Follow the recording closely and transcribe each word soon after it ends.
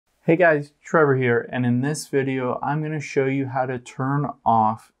Hey guys, Trevor here, and in this video, I'm going to show you how to turn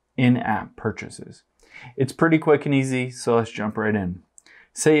off in-app purchases. It's pretty quick and easy, so let's jump right in.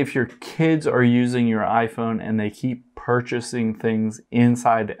 Say if your kids are using your iPhone and they keep purchasing things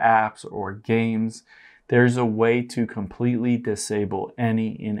inside apps or games, there's a way to completely disable any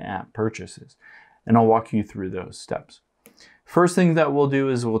in-app purchases, and I'll walk you through those steps. First thing that we'll do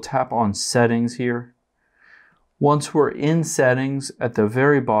is we'll tap on Settings here. Once we're in Settings, at the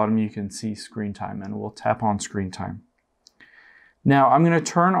very bottom you can see Screen Time, and we'll tap on Screen Time. Now I'm going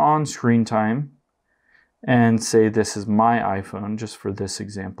to turn on Screen Time and say this is my iPhone, just for this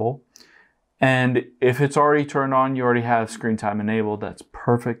example. And if it's already turned on, you already have Screen Time enabled, that's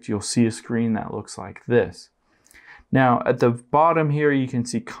perfect. You'll see a screen that looks like this. Now at the bottom here you can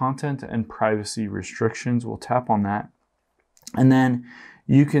see Content and Privacy Restrictions. We'll tap on that. And then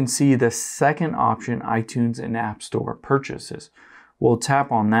you can see the second option, iTunes and App Store purchases. We'll tap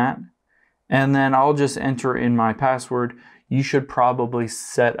on that, and then I'll just enter in my password. You should probably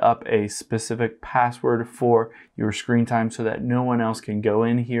set up a specific password for your screen time so that no one else can go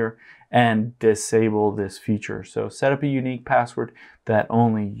in here and disable this feature. So set up a unique password that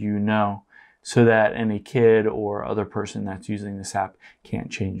only you know, so that any kid or other person that's using this app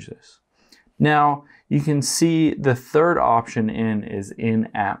can't change this. Now, you can see the third option is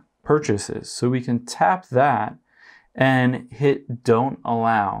in-app purchases. So we can tap that and hit Don't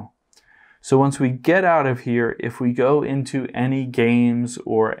Allow. So once we get out of here, if we go into any games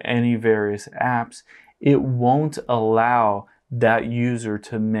or any various apps, it won't allow that user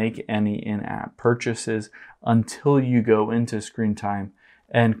to make any in-app purchases until you go into Screen Time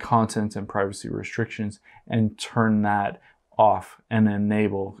and Content and Privacy Restrictions and turn that off and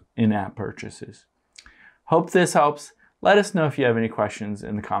enable in-app purchases. Hope this helps. Let us know if you have any questions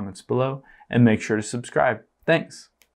in the comments below, and make sure to subscribe. Thanks.